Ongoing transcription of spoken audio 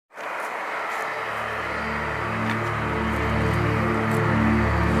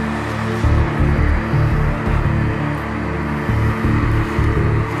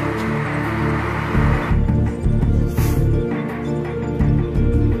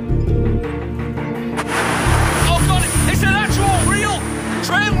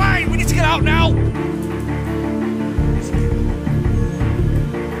out now.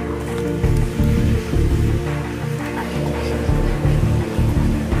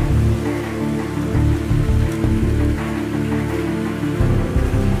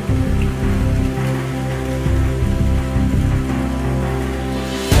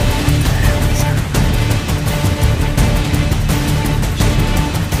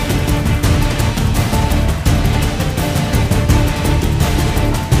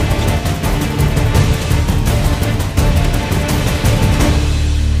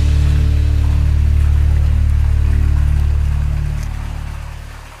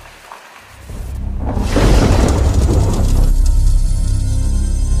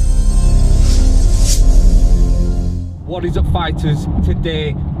 What is up, fighters?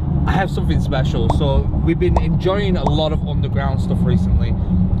 Today I have something special. So we've been enjoying a lot of underground stuff recently,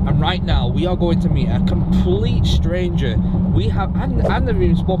 and right now we are going to meet a complete stranger. We have, I've never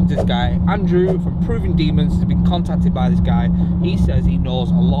even spoken to this guy. Andrew from Proving Demons has been contacted by this guy. He says he knows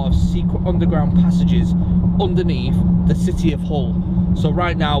a lot of secret underground passages underneath the city of Hull. So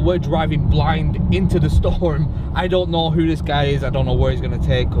right now we're driving blind into the storm. I don't know who this guy is. I don't know where he's going to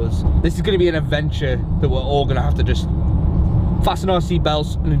take us. This is going to be an adventure that we're all going to have to just fasten our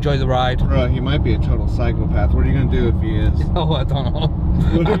seatbelts and enjoy the ride. Bro, he might be a total psychopath. What are you going to do if he is? Oh, I don't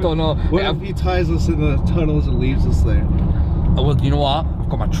know. I don't know. What if he ties us in the tunnels and leaves us there? Oh, well, you know what? I've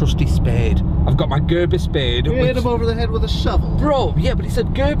got my trusty spade. I've got my Gerber spade. You hit him over the head with a shovel. Bro, yeah, but it's a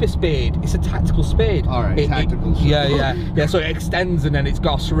Gerber spade. It's a tactical spade. Alright, tactical shovel. Yeah, so it extends and then it's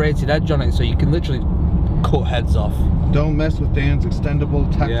got a serrated edge on it, so you can literally cut heads off. Don't mess with Dan's extendable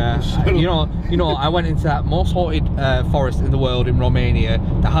tactical shovel. You know, I went into that most haunted forest in the world in Romania,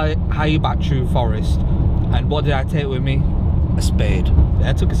 the Haibachu forest, and what did I take with me? A spade. Yeah,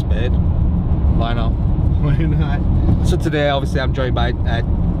 I took a spade. Why not? Why not? So today, obviously, I'm joined by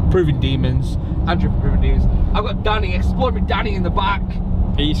Proving Demons, Andrew from Proving Demons. I've got Danny, Explore with Danny in the back.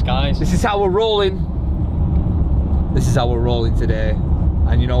 Peace, guys. This is how we're rolling. This is how we're rolling today.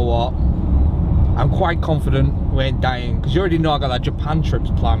 And you know what? I'm quite confident we ain't dying, because you already know I got that Japan trips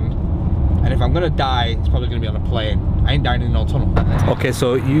planned. And if I'm gonna die, it's probably gonna be on a plane. I ain't dying in no tunnel. Okay,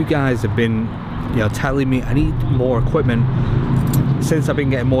 so you guys have been, telling me I need more equipment. Since I've been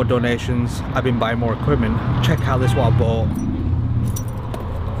getting more donations, I've been buying more equipment. Check out this what I bought.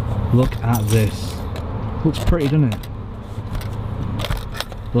 Look at this. Looks pretty, doesn't it?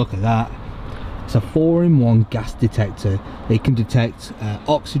 Look at that. It's a 4-in-1 gas detector. It can detect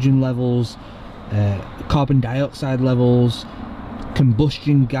oxygen levels, carbon dioxide levels,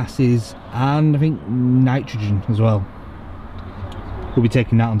 combustion gases, and I think nitrogen as well. We'll be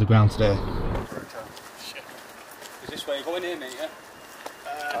taking that underground today. Is this where you're going in, mate? Yeah?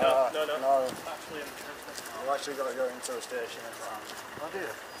 No. Actually, I've actually got to go into a station. Oh, do you?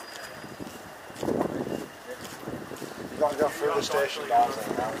 You've got to go through the station down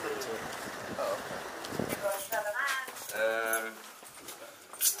there now. Oh,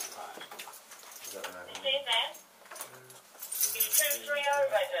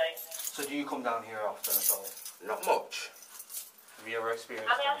 So do you come down here often at all? Not much. Have you ever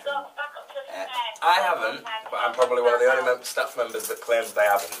experienced I haven't, but I'm probably one of the only staff members that claims they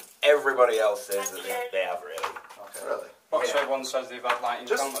haven't. Everybody else says that they have, really. Okay. Really? What, so everyone says they've had like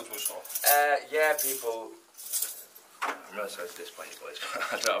encounters with stuff? Yeah, people... I'm really sorry to disappoint you boys, but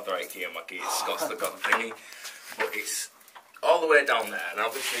I don't have the right key on my key. Scott's still got the thingy. But it's all the way down there, and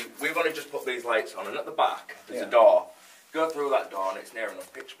obviously we've only just put these lights on, and at the back there's a door. Go through that door and it's near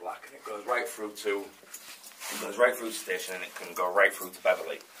enough pitch black, and it goes right through to the station, and it can go right through to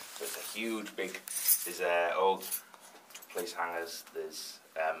Beverley. So it's a huge big, there's old police hangars, there's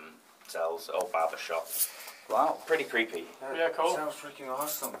cells, old barber shop. Wow, pretty creepy. Yeah, cool. Sounds freaking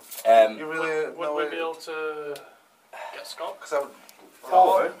awesome. You really would we be able to get Scott?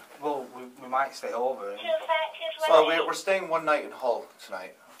 Well, we might stay over. Well, we're staying one night in Hull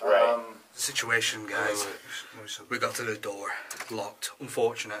tonight. Right. The situation, guys. We got to the door, locked,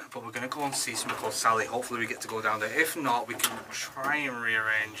 unfortunate, but we're going to go and see somebody called Sally. Hopefully we get to go down there. If not, we can try and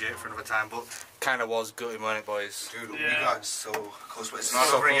rearrange it for another time, but kind of was gutting, wasn't it, boys? Dude, we got so close, but it's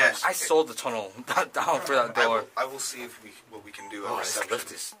not over yet. I saw the tunnel down through that door. I will see if what we can do. Oh, this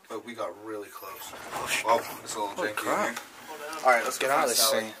lift is... But we got really close. Well, it's a little janky. Crap. Alright, let's get out of this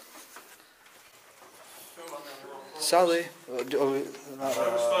thing. Sally. We're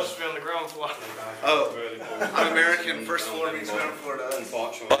supposed to be on the ground floor. Oh, I'm American. First floor means ground floor to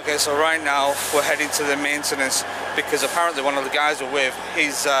us. Okay, so right now we're heading to the maintenance because apparently one of the guys we're with,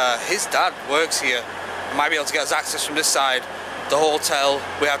 his dad works here. Might be able to get us access from this side. The hotel,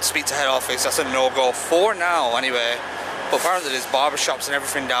 we have to speak to head office. That's a no-go for now, anyway. But apparently there's barber shops and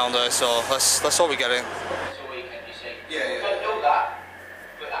everything down there, so let's hope we get in. Yeah. Don't do that,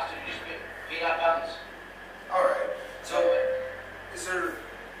 but after you just be that balance. Alright. So, is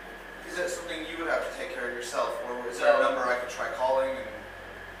that something you would have to take care of yourself, or is there a number I could try calling? And...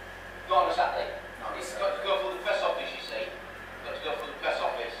 Not exactly. Not It's exactly. got to go through the press office, you see. Got to go through the press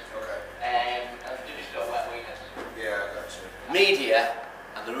office. Okay. And they just don't work weekends. Yeah, I got you. Media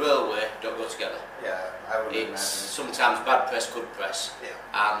and the railway don't go together. Yeah, I would imagine. It's sometimes bad press, good press. Yeah.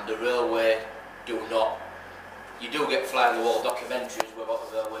 And the railway do not. You do get fly on the wall documentaries about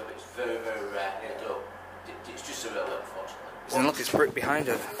the railway, but it's very, very rare. Yeah. They don't. It's just a railway, unfortunately. And look, it's brick behind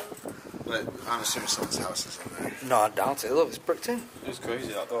it. But I'm assuming someone's house is in there. No, I doubt it. Look, it's bricked in. It's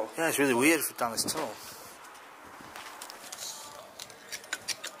crazy that though. Yeah, it's really weird for down this tunnel.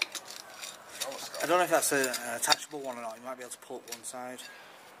 I don't know if that's an attachable one or not. You might be able to pull up one side.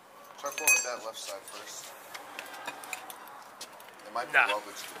 Try pulling that left side first. It might be Nah.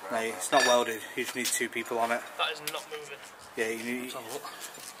 welded to the No, ground. it's not welded. You just need 2 people on it. That is not moving. Yeah, you need.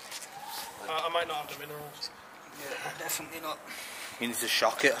 I might not have the minerals. Yeah, definitely not. You need to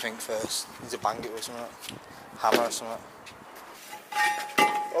shock it, I think, first. You need to bang it with something. Hammer or something.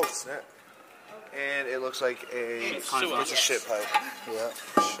 Oh snap! And it looks like it's a shit pipe. Yeah,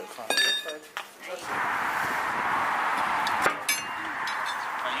 shit, fine. You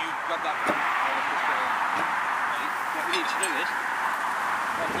grab that one. What we need to do is.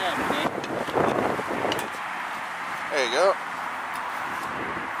 There you go.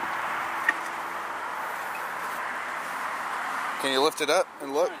 Can you lift it up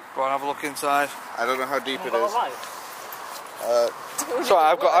and look? Go on, have a look inside. I don't know how deep it is. Sorry,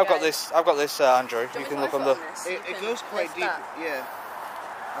 I've got this, Andrew. You can look under. It goes quite deep. Yeah.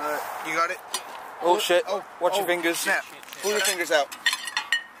 You got it? Oh shit! Watch your fingers. Snap. Pull your fingers out.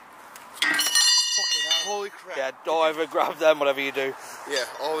 Holy crap. Yeah, don't ever grab them, whatever you do. Yeah,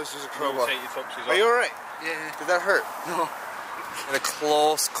 always use a crowbar. Take your foxes Are you alright? Yeah. Did that hurt? No. In a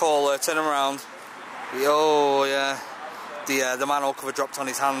close call, turn him around. Oh yeah. The manhole cover dropped on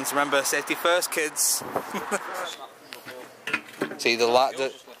his hands. Remember, safety first, kids. See, they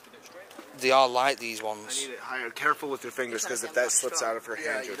are light, these ones. I need it higher. Careful with your fingers, because if that slips out of her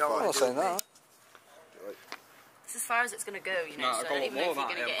hand, you're I'm not fucked. saying that. It's as far as it's going to go, you know, so I don't even know if you're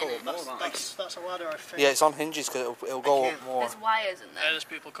going to get in it. That's a ladder, I think. Yeah, it's on hinges because it'll go up more. There's wires in Yeah, there. there's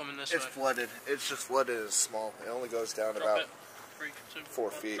people coming this It's way. flooded. It's just flooded and small. It only goes down Drop about it. 3, 2, 4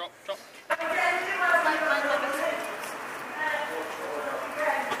 1, feet. Drop.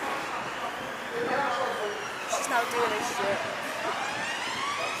 She's now doing this shit.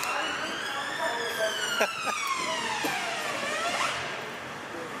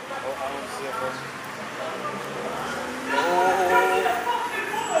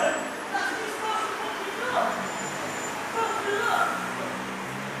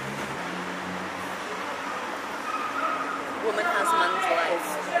 Woman has man's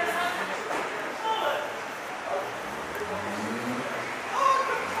life.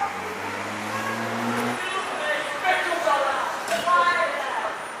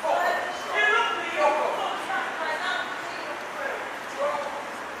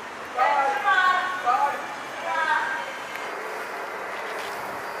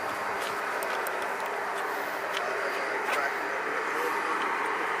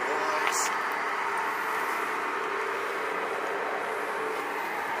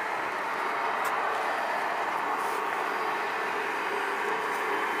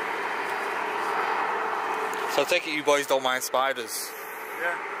 So I take it you boys don't mind spiders?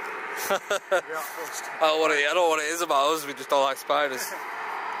 Yeah. I don't know what it is about us, we just don't like spiders.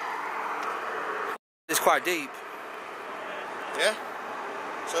 It's quite deep. Yeah?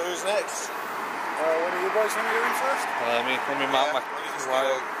 So who's next? One of you boys want to go in first? Let me mount my... Let me just get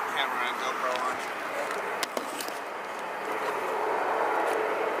a camera and GoPro on.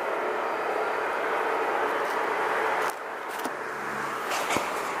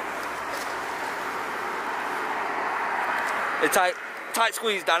 A tight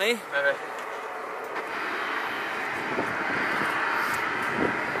squeeze, Danny. Maybe.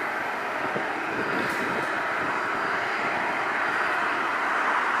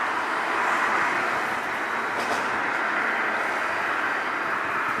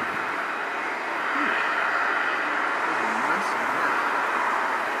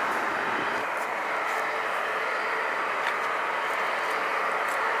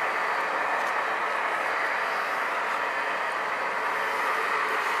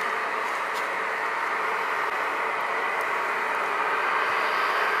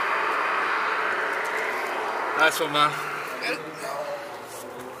 Nice one, man.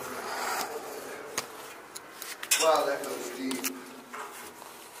 Wow, that goes deep.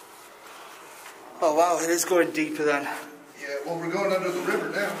 Oh wow, it is going deeper then. Yeah, well, we're going under the river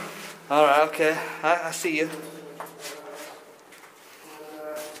now. Alright, okay. I see you.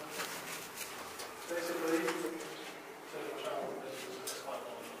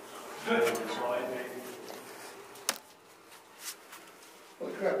 Oh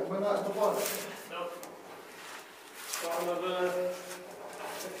crap, am I not in the water? Nope. Got another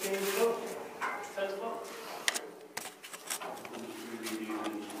 15 to go. 10 to go.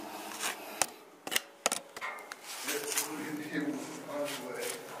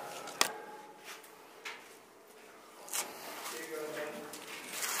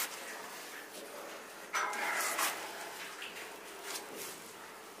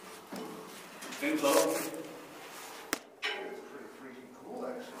 It's pretty freaking cool,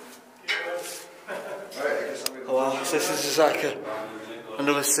 actually. Alright, I guess I'm gonna... Oh wow, so this is just like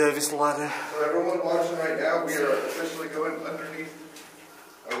another service ladder. For everyone watching right now, we are officially going underneath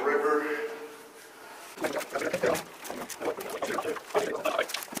a river.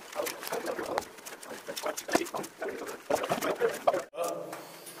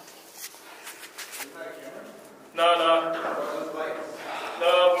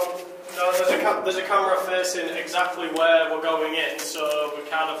 No, there's a camera facing exactly where we're going in, so we're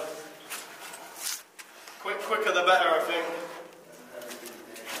kind of quicker the better, I think.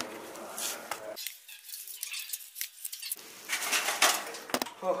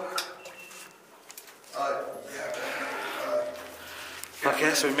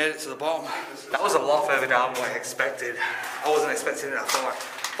 Okay, so we made it to the bottom. That was a lot further down than I expected. I wasn't expecting it at all.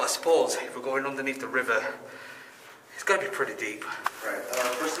 But I suppose if we're going underneath the river, it's got to be pretty deep. Right,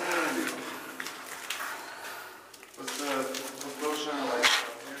 first thing we're going to do. What's shine light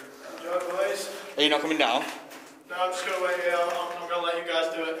up here? Boys? Are you not coming down? No, I'm just going to wait here. I'm going to let you guys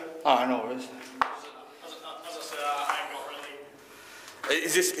do it. Oh, I know it is. As I said, I ain't got really...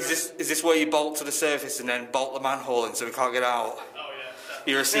 Is this where you bolt to the surface and then bolt the manhole in so we can't get out? Oh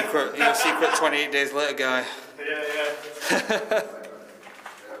yeah. You're a secret 28 days later guy. Yeah.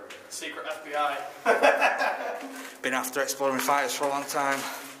 Secret FBI. Been after exploring fighters for a long time.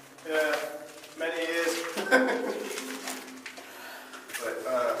 Yeah, many years. But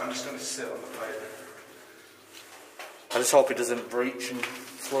I'm just going to sit on the pipe. I just hope it doesn't breach and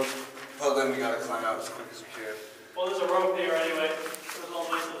flood. Well, then we got to climb out as quick as we can. Well, there's a rope here anyway. There's all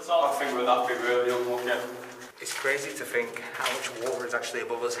these to the top. I think with that bit really unlucky. It's crazy to think how much water is actually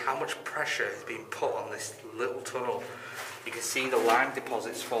above us, how much pressure is being put on this little tunnel. You can see the lime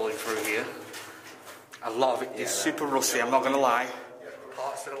deposits falling through here. A lot of it is super rusty, I'm not going to lie.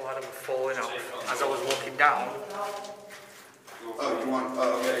 Parts of the ladder were falling off as I was walking down. Oh, you want...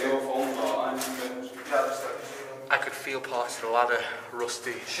 okay, your phone. I could feel parts of the ladder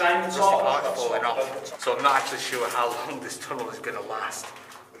rusty parts falling off. So I'm not actually sure how long this tunnel is going to last.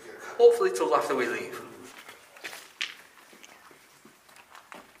 Hopefully till after we leave.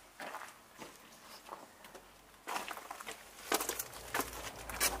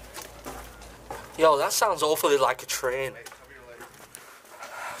 Yo, that sounds awfully like a train.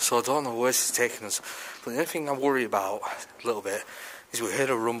 So I don't know where this is taking us, but the only thing I worry about a little bit is we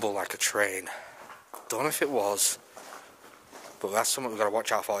heard a rumble like a train. Don't know if it was, but that's something we've got to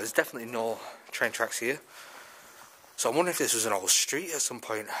watch out for. There's definitely no train tracks here. So I'm wondering if this was an old street at some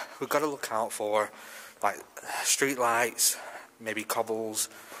point. We've got to look out for like street lights, maybe cobbles.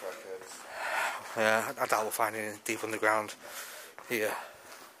 Yeah, I doubt we'll find anything deep underground here.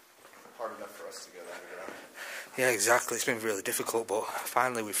 Hard enough for us to get underground. Yeah, exactly. It's been really difficult, but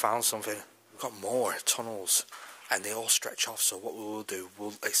finally we found something. We've got more tunnels, and they all stretch off. So what we will do,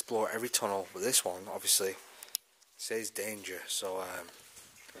 we'll explore every tunnel. But this one, obviously, says danger. So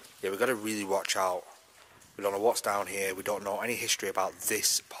yeah, we've got to really watch out. We don't know what's down here. We don't know any history about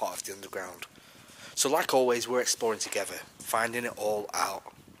this part of the underground. So like always, we're exploring together, finding it all out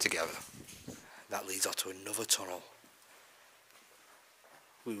together. That leads us to another tunnel.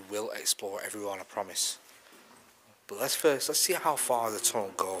 We will explore everyone, I promise. But let's see how far the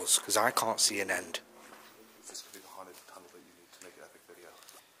tunnel goes, because I can't see an end. This could be the haunted tunnel that you need to make an epic video.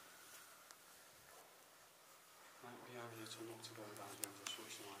 Might be having a tunnel to go down here for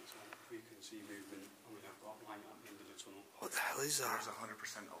switch the lights on. We can see movement, and we have got light at the end of the tunnel. What the hell is that? There's 100%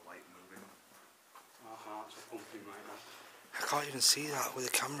 a light moving. Our hearts are pumping right now. I can't even see that with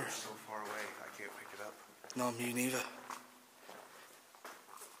the camera. It's so far away, I can't pick it up. No, me neither.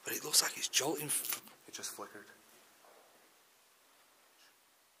 But it looks like it's jolting. It just flickered.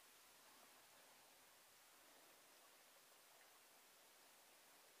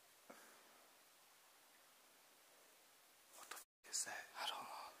 What the f*** is that? I don't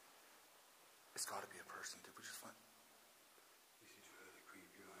know. It's got to be a person. Did we just find? This is really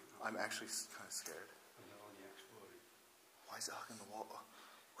creepy right now. I'm actually kind of scared. I'm already exploring. Why is it hugging the wall?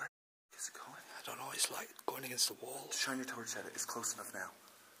 Where is it going? I don't know, it's like going against the wall. Shine your torch at it. It's close enough now.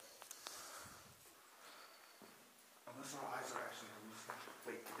 Unless our eyes are actually moving.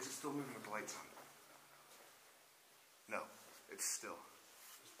 Wait, is it still moving with the lights on? No, it's still.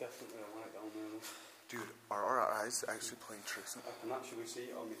 There's definitely a light down there. Dude, are our eyes actually playing tricks? I can actually see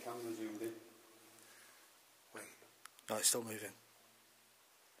it on my camera zoomed in. Wait, No, it's still moving.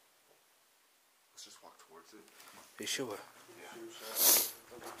 let's just walk towards it. Come on. Are you sure?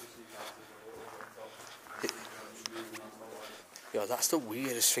 Yo, that's the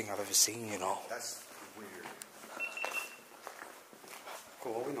weirdest thing I've ever seen, you know. That's weird.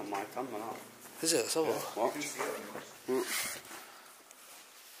 Glowing on my camera now. Is it? So Yeah, what? watch.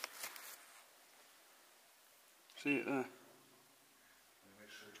 See it there?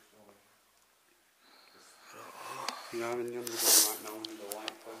 Yeah, I'm in the underground right now under the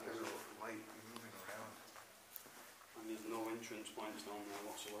light. There's a light moving around. And there's no entrance points down there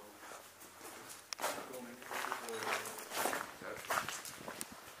whatsoever.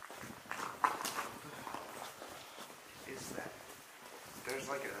 Is that? There's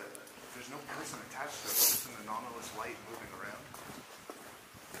like there's no person attached to it, but it's an anomalous light moving around.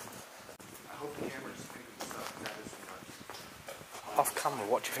 I hope the camera's picking this up. That is nuts. Off camera,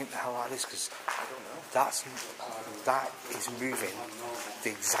 what do you think the hell that is? Because I don't know. that is moving the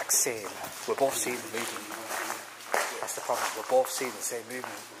exact same. We're both seeing the movement. That's the problem. We're both seeing the same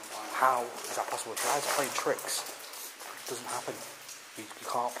movement. How is that possible? If your eyes are playing tricks, it doesn't happen. You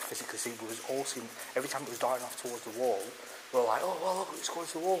can't physically see. We was all seeing, every time it was darting off towards the wall, we were like, oh, well, look, it's going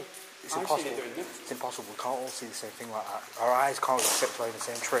to the wall. It's impossible. It's impossible. We can't all see the same thing like that. Our eyes can't keep playing the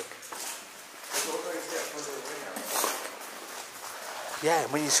same trick. Yeah,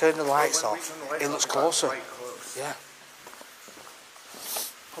 and when you turn the lights off, it looks closer. Yeah.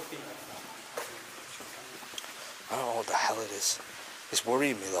 I don't know what the hell it is. It's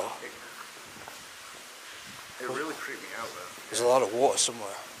worrying me though. It really creeped me out though. There's a lot of water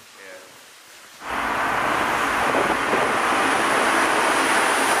somewhere. Yeah.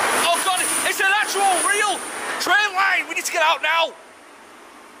 Oh god, it's an actual real train line! We need to get out now!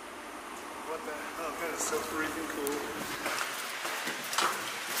 What the hell? That is so freaking cool.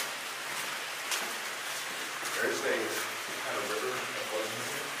 There's a kind of river that flows in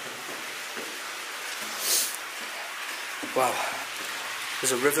here. Wow,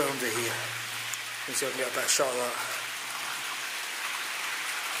 there's a river under here. Let's see if I can get a better shot of that.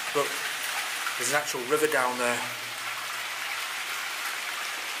 Look, there's an actual river down there.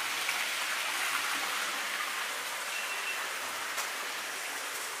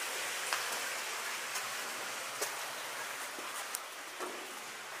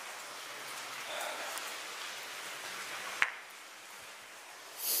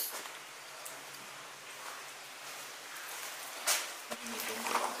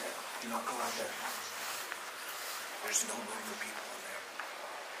 Do not go out there. There's no room for people in there.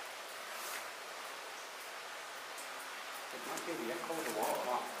 It might be the echo of the water,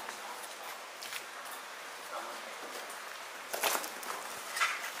 that.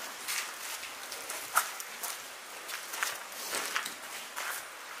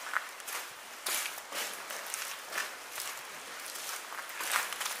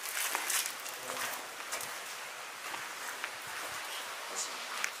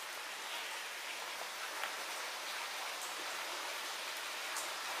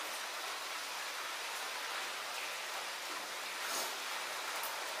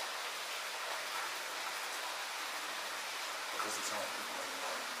 Because it's not people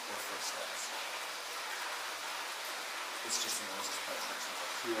anymore. Or footsteps. It's just the noises playing tricks on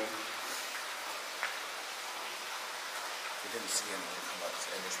us. Yeah. We didn't see anyone come up,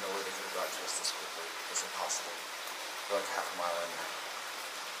 and there's no way they could have got to us this quickly. It's impossible. We're like half a mile in there.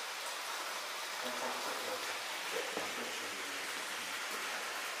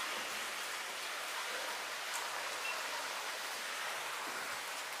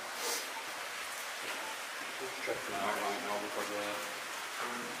 Checking it out right now because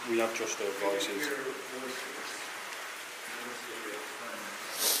we have just heard voices.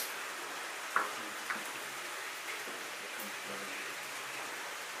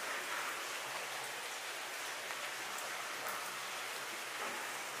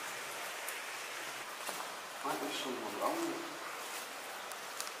 Might be someone wrong.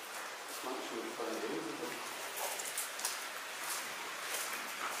 Might actually be playing games with them.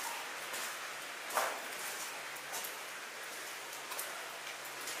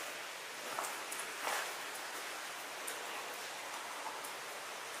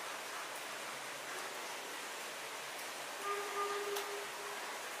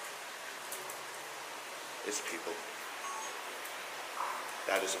 is people.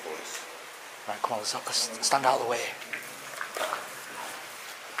 That is a voice. Right, come on, let's stand out of the way.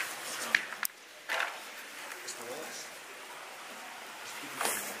 It's the voice.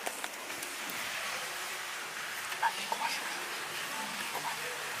 Right, be quiet. Come on.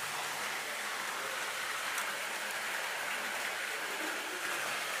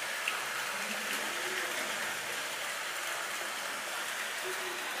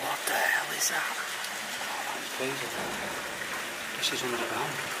 What the hell is that? Oh, that's crazy. This is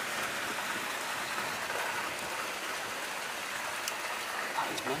underground. That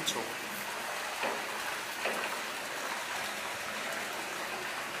is mental.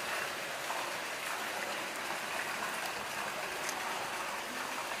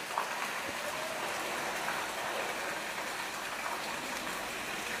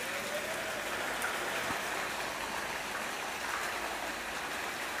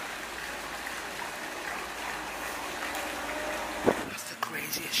 That's the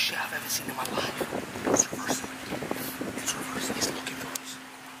craziest shit I've ever seen in my life. It's reversing. It's reversing. It's looking for us.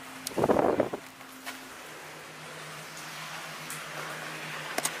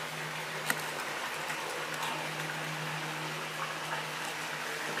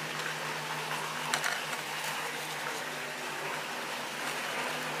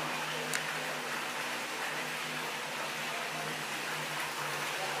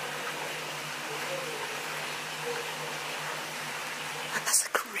 That's the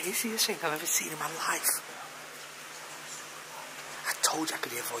craziest thing I've ever seen in my life. I told you I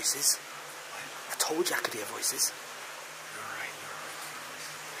could hear voices. I told you I could hear voices. You're right.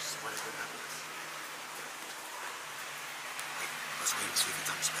 This is what is going to happen. Wait, let's wait and see if it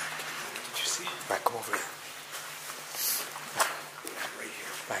comes back. Did you see it? Right, come over here. Right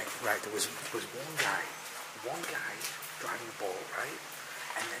here. Right, there was one guy driving the boat, right?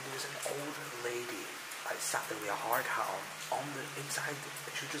 And then there was an older lady, like sat there with a hard hat on the inside.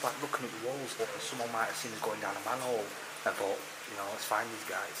 She was just like looking at the walls. Someone might have seen us going down a manhole and thought, you know, let's find these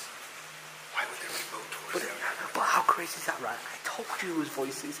guys. Why would there be boat tours there? But how crazy is that, right? I told you there was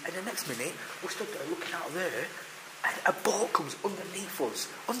voices, and the next minute we stood there looking out there, and a boat comes underneath us,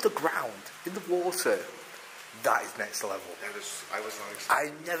 underground, in the water. That is next level. I was not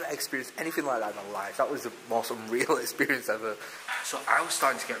expecting. I never experienced anything like that in my life. That was the most unreal experience ever. So I was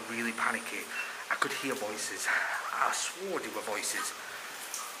starting to get really panicky. I could hear voices. I swore they were voices.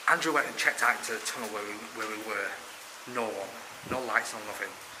 Andrew went and checked out into the tunnel where we were. No one. No lights on, nothing.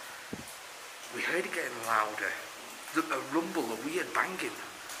 We heard it getting louder. A rumble, a weird banging.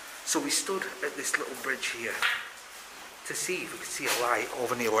 So we stood at this little bridge here to see if we could see a light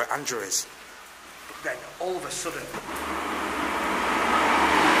over near where Andrew is. But then all of a sudden,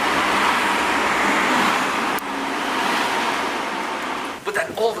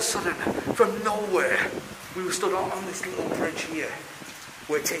 from nowhere, we were stood on this little bridge here,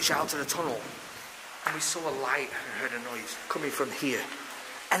 where it takes you out to the tunnel, and we saw a light and heard a noise coming from here,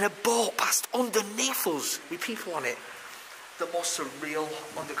 and a boat passed underneath us with people on it. The most surreal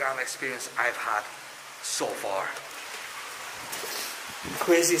underground experience I've had so far.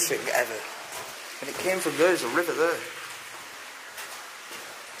 Craziest thing ever. And it came from there, there's a river there.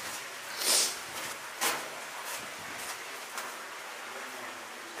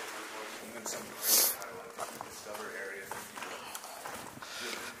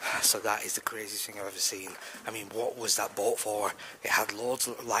 So that is the craziest thing I've ever seen. I mean, what was that boat for? It had loads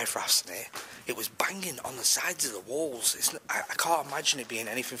of life rafts in it. It was banging on the sides of the walls. I can't imagine it being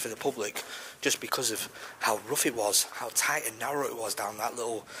anything for the public, just because of how rough it was, how tight and narrow it was down that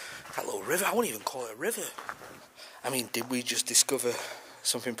little river. I wouldn't even call it a river. I mean, did we just discover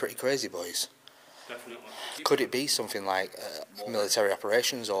something pretty crazy, boys? Definitely. Could it be something like military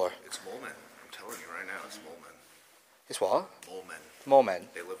operations, or? It's mole men. I'm telling you right now, it's mole men. It's what? Mole men. Mole men?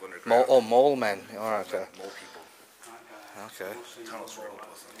 They live underground. Mole men. Alright, okay. Mole people. Okay. Tunnel's riddled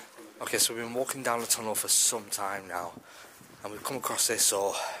with them. Okay, so we've been walking down the tunnel for some time now, and we've come across this,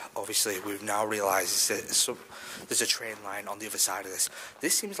 so obviously we've now realised there's a train line on the other side of this.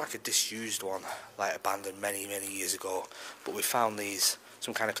 This seems like a disused one, like abandoned many, many years ago, but we found these,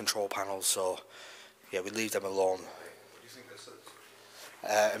 some kind of control panels, so yeah, we leave them alone. What do you think this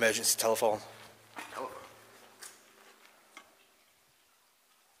is? Emergency telephone. Telephone.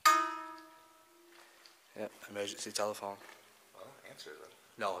 Yep, emergency telephone. Well, answer then.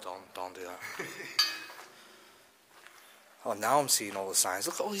 No, don't do that. Oh, now I'm seeing all the signs.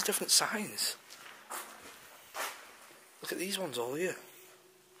 Look at all these different signs. Look at these ones all here.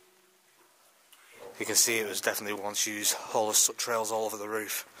 You can see it was definitely once used. All the soot trails all over the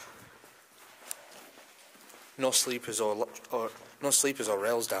roof. No sleepers or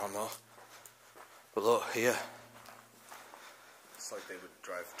rails down though. But look here. It's like they would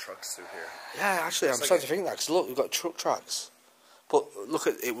drive trucks through here. Yeah, actually, I'm starting to think that, because look, we've got truck tracks. But look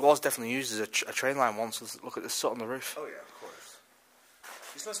at, it was definitely used as a train line once. Look at the soot on the roof. Oh yeah, of course.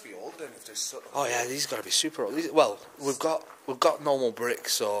 These must be old then, if there's soot. Oh yeah, these got to be super old. Well, we've got normal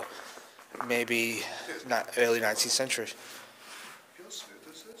bricks, so maybe early 19th century. Feel smooth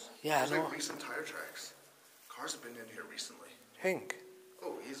this is? Yeah, There's I know. like recent tire tracks. Cars have been in here recently. Think.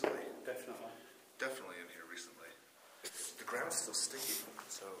 Oh, easily. Definitely. Definitely in here recently. The ground's still sticky,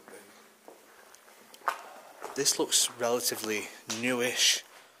 so then... This looks relatively newish.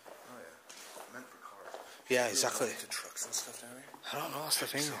 Oh yeah, meant for cars. Yeah, exactly. To trucks and stuff down here. I don't know. That's the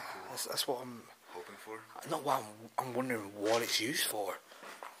thing. So cool. That's what I'm Hoping for. not. What I'm wondering what it's used for.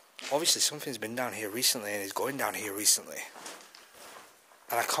 Obviously, something's been down here recently and is going down here recently,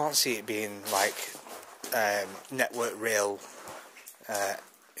 and I can't see it being like network rail,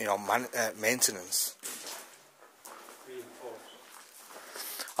 maintenance.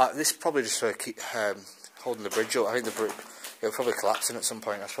 This is probably just for keep holding the bridge up. I think the bridge it'll probably collapse in at some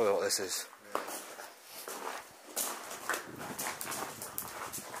point. That's probably what this is.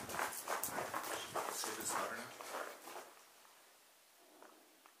 See if it's louder now.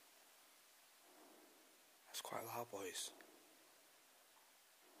 It's quite loud, boys.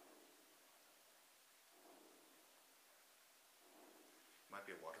 Might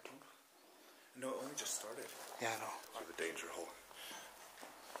be a water pump. No, it only just started. Yeah, I know. Through the danger hole.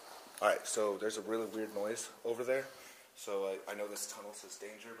 Alright, so there's a really weird noise over there. So I know this tunnel says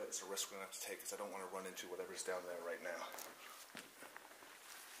danger, but it's a risk we're going to have to take because I don't want to run into whatever's down there right now.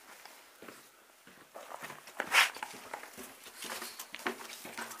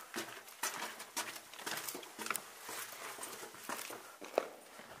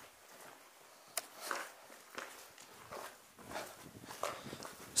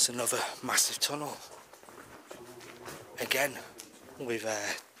 It's another massive tunnel. Again, with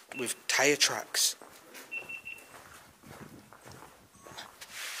tyre tracks.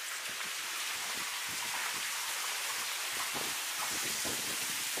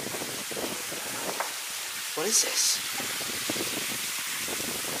 What is this?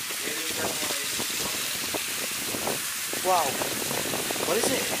 Wow. What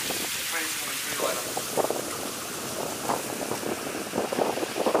is it?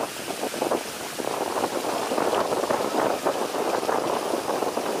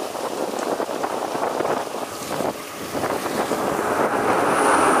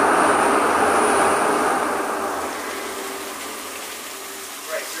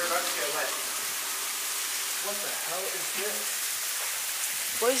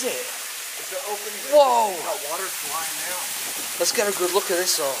 What is it? It's the opening. Whoa! Got water flying out. Let's get a good look at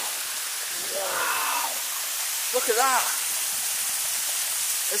this though. Wow! Look at that!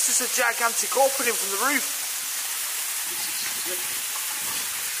 It's just a gigantic opening from the roof.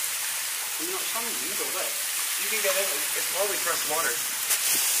 You're not standing either way. You can get in. It's probably fresh water.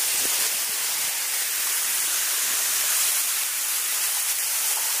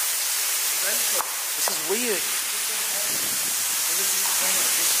 This is weird.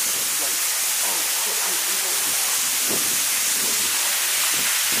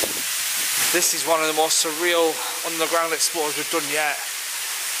 This is one of the most surreal underground explorers we've done yet.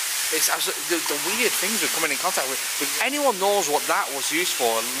 It's absolutely the weird things we're coming in contact with. If anyone knows what that was used for,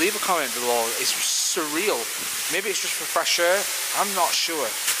 leave a comment below. It's surreal. Maybe it's just for fresh air. I'm not sure.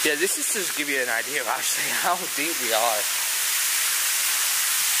 Yeah, this is to give you an idea of actually how deep we are.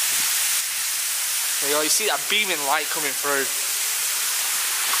 You see that beaming light coming through.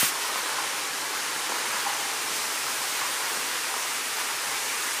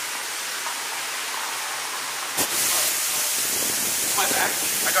 My back.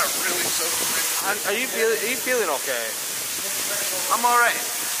 I got really soaked. Are you feeling okay? I'm alright.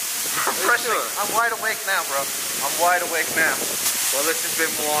 Refreshing. I'm wide awake now, bro. I'm wide awake now. Well, this has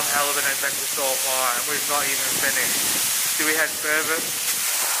been one hell of an adventure so far, and we've not even finished. Do we head further?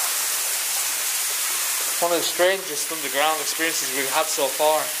 One of the strangest underground experiences we've had so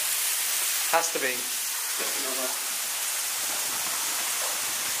far. Has to be.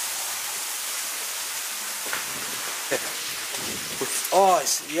 Oh,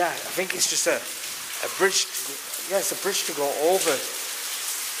 yeah, I think it's just a bridge. Yeah, it's a bridge to go over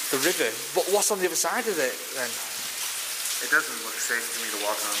the river. But what's on the other side of it then? It doesn't look safe to me to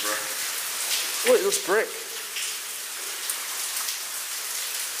walk on, bro. Oh, it looks brick.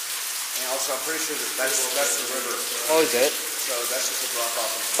 And also, I'm pretty sure that's the river. Oh, is it? So that's just a drop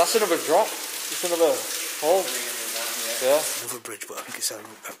off. That's another drop. Just another hole. Yeah. Another bridge, but I think it's a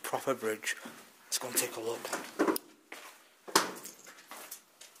proper bridge. Let's go and take a look.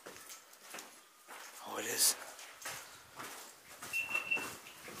 it is.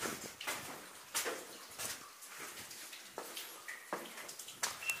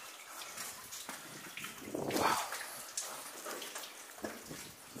 Wow.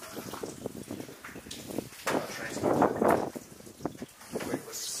 Wait,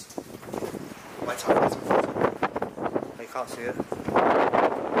 let's... Lights on, lights on. You can't see it.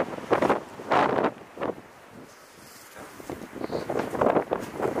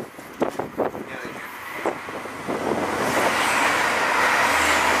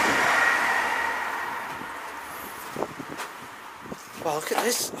 Wow, look at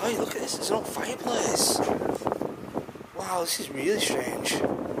this. Oh, look at this. There's an old fireplace. Wow, this is really strange. I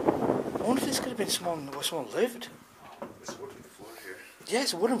wonder if this could have been where someone lived. There's a wooden floor here. Yeah,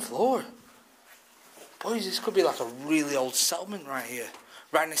 it's a wooden floor. Boys, this could be like a really old settlement right here.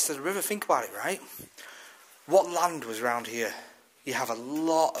 Right next to the river. Think about it, right? What land was around here? You have a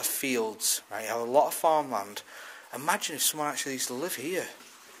lot of fields, right? You have a lot of farmland. Imagine if someone actually used to live here.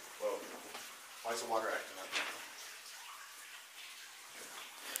 Whoa. Why is the water acting up?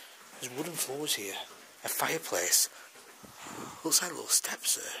 There's wooden floors here. A fireplace. Looks like little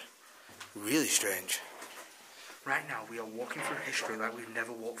steps there. Really strange. Right now we are walking through history like we've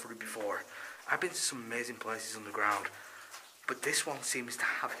never walked through it before. I've been to some amazing places underground, but this one seems to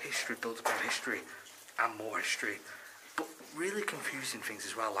have history built upon history and more history. But really confusing things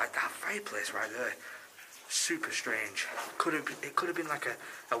as well, like that fireplace right there. Super strange. It could have been like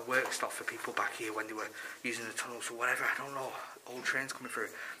a work stop for people back here when they were using the tunnels or whatever. I don't know. Old trains coming through.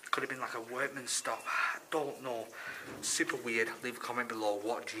 It could have been like a workman's stop. I don't know. Super weird. Leave a comment below.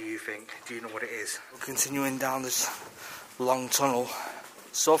 What do you think? Do you know what it is? We're continuing down this long tunnel.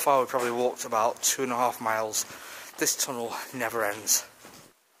 So far we've probably walked about 2.5 miles. This tunnel never ends.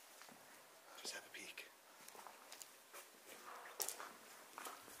 Just have a peek.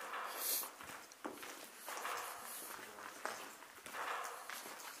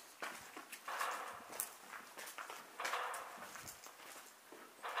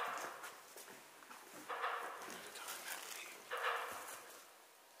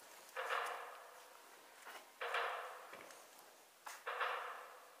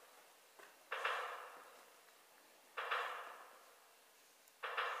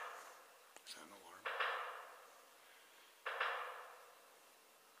 Is that an alarm?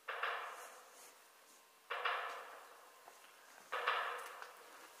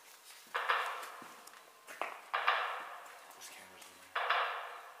 There's cameras in there.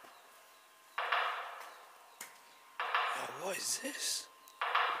 Oh, what is this?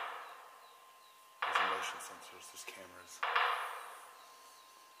 There's motion sensors, there's cameras.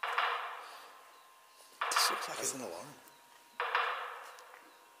 This looks like That's an alarm.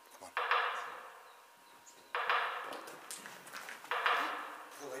 Come on.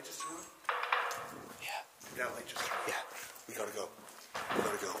 The light just turned on? Yeah. That light just turned on. Yeah. We gotta go. We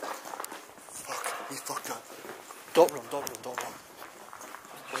gotta go. Fuck. We fucked up. Don't run, don't run, don't run.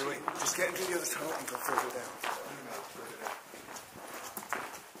 Wait. Just get into the other tunnel and go further down. Further down.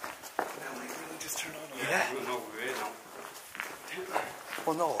 That light really just turned on. Yeah. No, we're here now.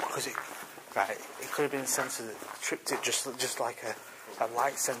 Well, no, because it could have been a sensor that tripped it just like a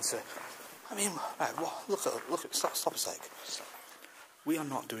light sensor. I mean, right, look at, stop a sec. Stop. We are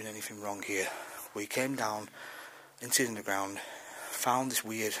not doing anything wrong here. We came down into the underground, found this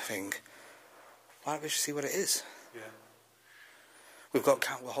weird thing. Why don't we just see what it is? Yeah. We're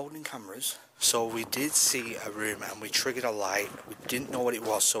holding cameras, so we did see a room and we triggered a light. We didn't know what it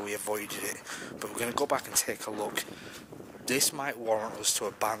was, so we avoided it. But we're going to go back and take a look. This might warrant us to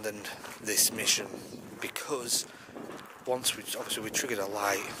abandon this mission because once we triggered a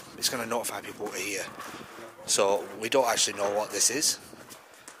light, it's going to notify people we're here. So we don't actually know what this is,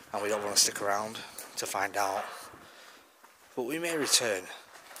 and we don't want to stick around to find out. But we may return.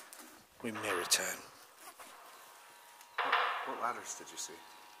 We may return. What ladders did you see?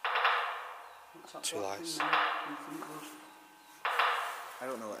 Two lights. I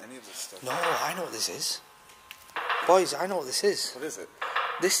don't know any of this stuff. No, I know what this is. Boys, I know what this is. What is it?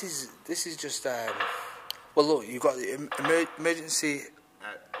 This is just well, look, you've got the emergency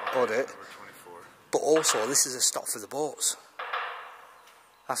audit, but also this is a stop for the boats.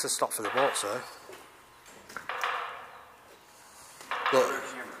 That's a stop for the boats, sir. Look. Do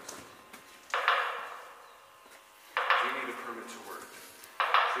you need a permit to work?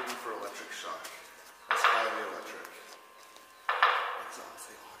 Treatment for electric shock. That's highly electric. What's that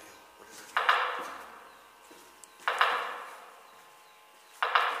say audio? What is it?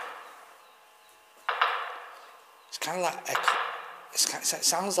 It's kind of like it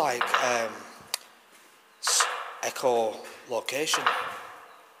sounds like echolocation,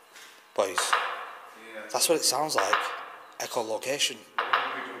 boys. Yeah. That's what it sounds like. Echolocation. We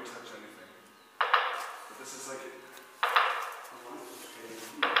don't touch anything. But this is like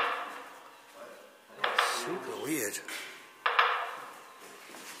Super weird.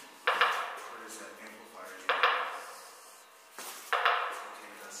 where is that amplifier here?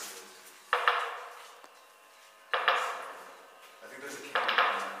 Okay, that's it. I think there's a camera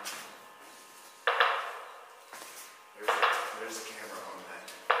on that. There's a camera on that.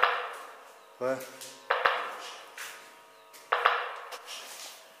 Where?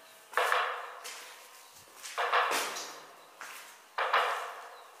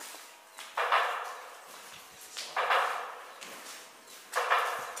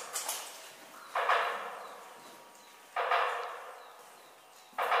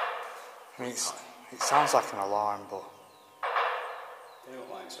 I mean, it sounds like an alarm, but They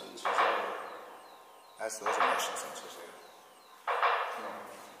don't like sensors, Those are motion sensors here.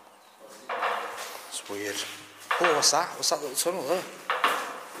 it's weird. Oh, what's that? What's that little tunnel there?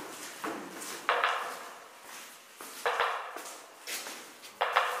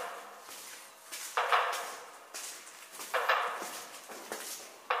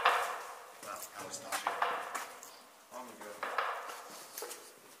 Wow, that was naughty. Oh my god.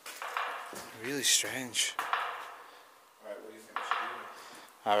 Really strange. Alright, what do you think we should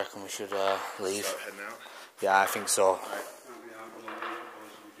do? I reckon we should leave. Start heading out? Yeah, I think so. can't be out on the roof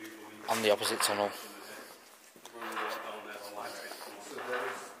because we do believe On the opposite tunnel. when we walk down there, the light will come on. So there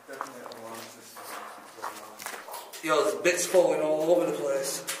is definitely an alarm system going on. Yo, there's bits falling all over the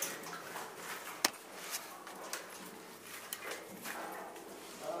place.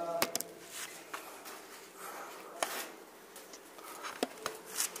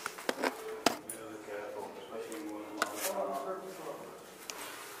 Really careful, especially when we're on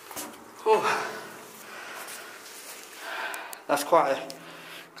Oh, that's quite a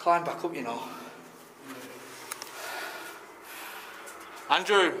climb back up, you know.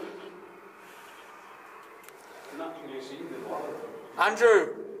 Andrew!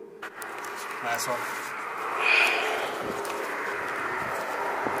 Andrew! Nice one.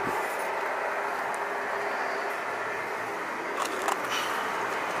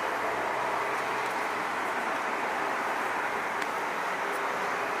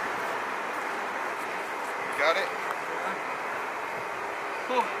 Got it?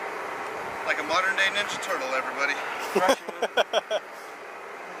 Like a modern day Ninja Turtle, everybody.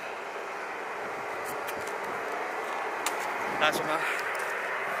 Nice one, man.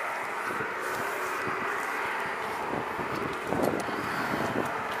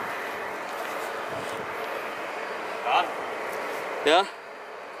 Yeah?